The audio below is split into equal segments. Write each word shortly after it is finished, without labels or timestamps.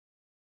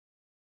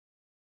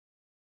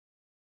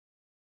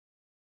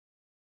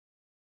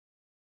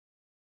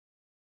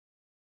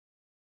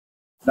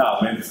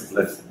Nah, man, it's a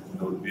blessing,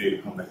 to be able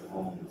to come back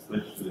home,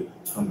 especially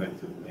come back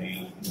to the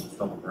game,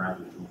 stumble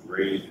around that you was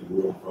raised and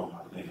grew up from,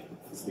 I think,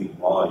 to speak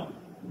volume,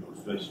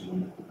 especially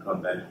when you can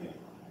come back and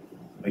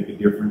make a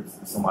difference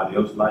in somebody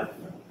else's life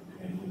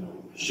and,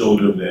 show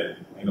them that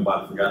ain't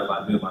nobody forgot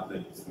about them. I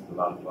think it speaks a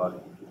lot about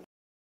it.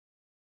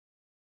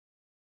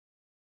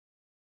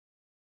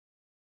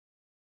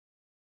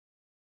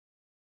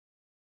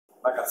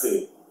 Like I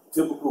said,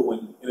 typical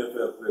when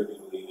NFL players in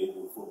the league, they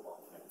do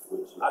football camps,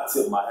 which I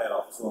tip my hat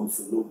off to them,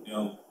 salute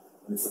them,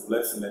 and it's a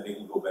blessing that they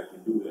can go back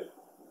and do that.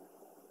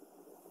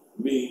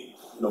 Me,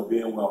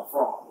 being where I'm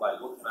from, I'm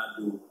like, what can I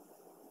do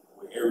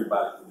where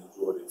everybody can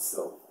enjoy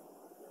themselves?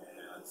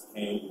 And I just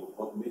came to a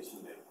Buck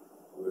Mission Day,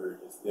 where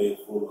it's day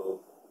full of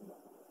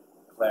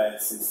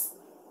classes,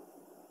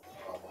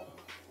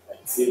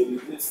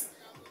 activities, just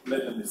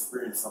let them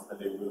experience something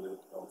they really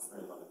don't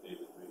experience on a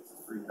daily basis.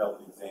 Free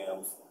health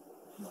exams,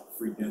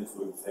 free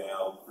dental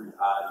exam, free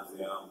eye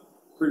exam.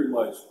 Pretty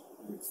much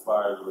it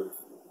inspired with,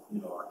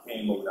 I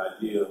came up with the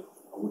idea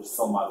I wish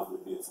somebody would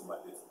have did something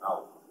like this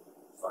out.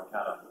 So I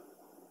kind of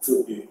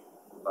took it,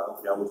 like,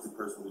 okay, I wish the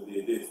person would have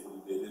did this, would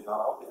have did this.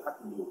 Now, okay, I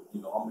can do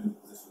it. I'm in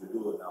a position to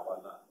do it now, why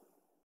not?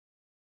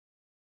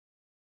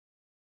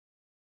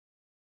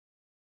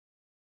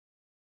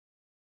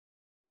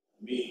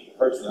 Me,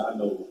 personally, I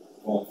know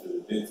going to the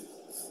dentist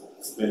is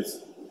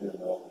expensive,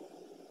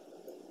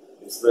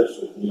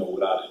 especially,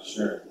 without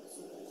insurance,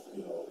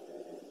 and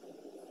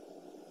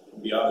to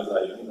be honest,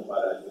 like, ain't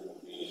nobody out here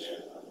gonna be there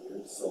out here.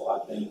 So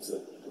I think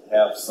to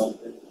have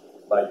something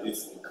like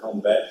this and come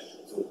back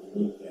so the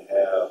community can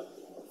have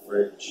a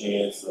fair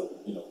chance of,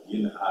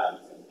 getting the eye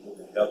exam,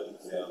 getting the health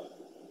exam.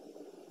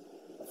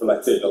 I feel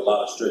like taking a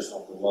lot of stress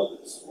off the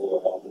mothers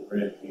or off the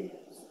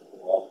grandparents or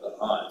off the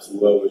aunts,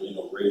 whoever,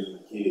 raising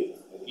the kids.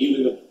 And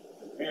even if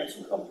the parents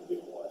will come and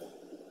get one.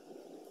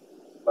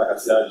 Like I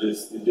said,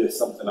 it's just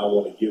something I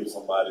want to give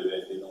somebody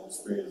that they don't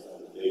experience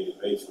on a daily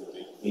basis.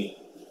 They can't,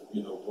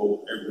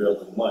 go every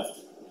other month.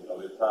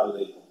 They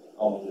probably, I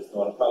don't know, just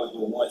going to probably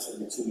go once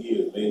every 2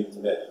 years, maybe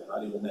even that,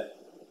 not even that.